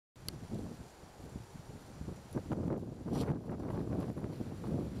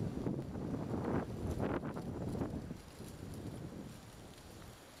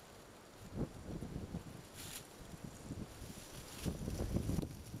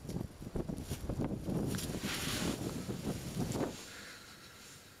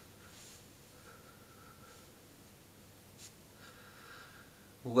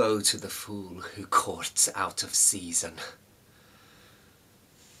Woe to the fool who courts out of season.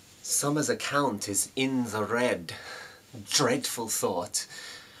 Summer's account is in the red. Dreadful thought.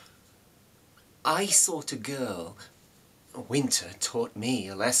 I sought a girl. Winter taught me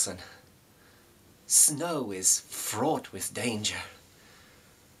a lesson. Snow is fraught with danger.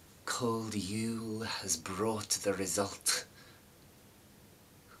 Cold Yule has brought the result.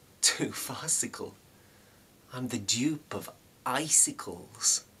 Too farcical. I'm the dupe of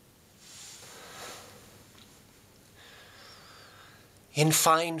icicles. In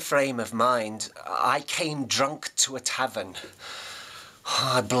fine frame of mind, I came drunk to a tavern.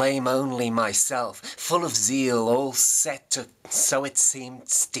 I blame only myself, full of zeal, all set to, so it seemed,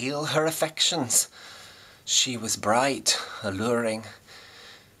 steal her affections. She was bright, alluring,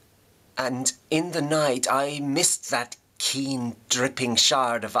 and in the night I missed that keen, dripping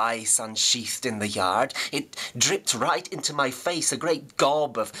shard of ice unsheathed in the yard. It dripped right into my face, a great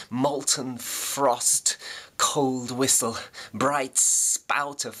gob of molten frost, cold whistle, bright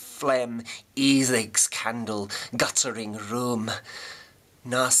spout of phlegm, Eiddig's candle, guttering rheum,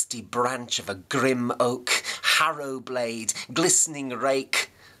 nasty branch of a grim oak, Harrow blade, glistening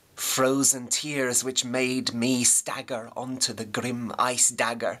rake, frozen tears which made me stagger onto the grim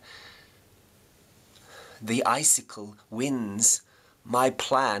ice-dagger. The icicle wins, my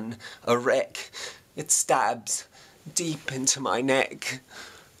plan a wreck. It stabs deep into my neck.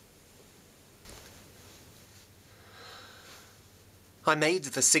 I made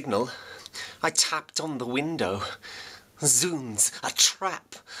the signal. I tapped on the window. Zoons, a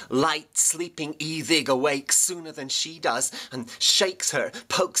trap. Light, sleeping Eiddig awakes sooner than she does, and shakes her,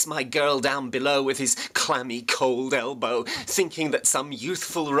 pokes my girl down below with his clammy, cold elbow, thinking that some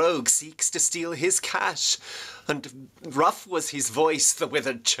youthful rogue seeks to steal his cash. And rough was his voice, the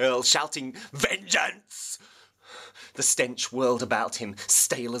withered churl, shouting, "Vengeance!" The stench whirled about him,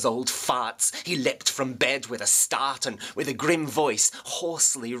 stale as old farts. He leapt from bed with a start, and with a grim voice,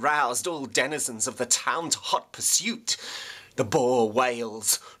 hoarsely roused all denizens of the town to hot pursuit. The boar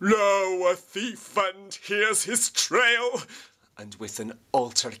wails, "Lo, a thief, and here's his trail!" And with an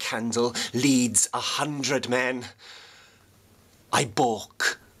altar candle leads 100 men. I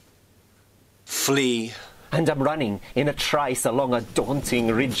balk, flee, and am running in a trice along a daunting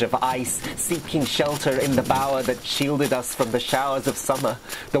ridge of ice, seeking shelter in the bower that shielded us from the showers of summer.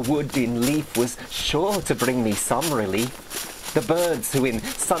 The wood in leaf was sure to bring me some relief. The birds who in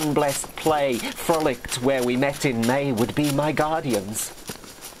sun-blessed play frolicked where we met in May would be my guardians.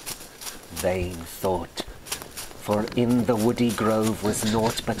 Vain thought, for in the woody grove was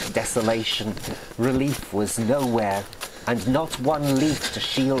naught but desolation. Relief was nowhere, and not one leaf to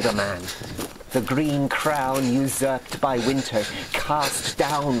shield a man. The green crown usurped by winter, cast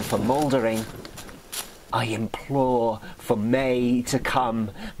down for mouldering. I implore for May to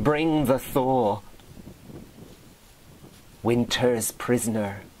come, bring the thaw. Winter's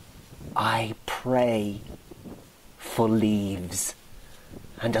prisoner, I pray for leaves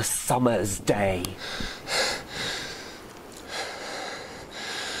and a summer's day.